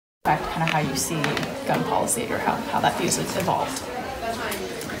Back to kind of how you see gun policy or how that view has evolved.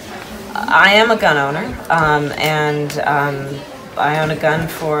 I am a gun owner, and I own a gun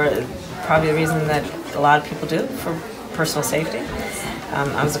for probably the reason that a lot of people do, for personal safety.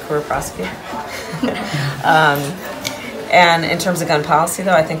 I was a career prosecutor. And in terms of gun policy,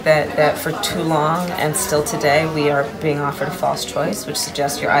 though, I think that for too long and still today, we are being offered a false choice, which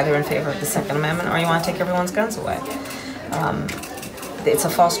suggests you're either in favor of the Second Amendment or you want to take everyone's guns away. It's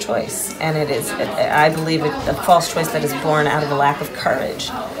a false choice, and it is, I believe, a false choice that is born out of a lack of courage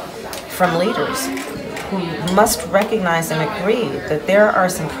from leaders who must recognize and agree that there are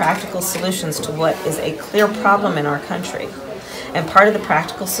some practical solutions to what is a clear problem in our country. And part of the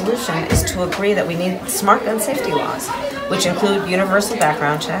practical solution is to agree that we need smart gun safety laws, which include universal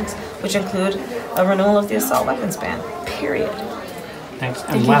background checks, which include a renewal of the assault weapons ban, period. Thanks.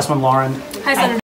 And last one, Lauren. Hi, Senator.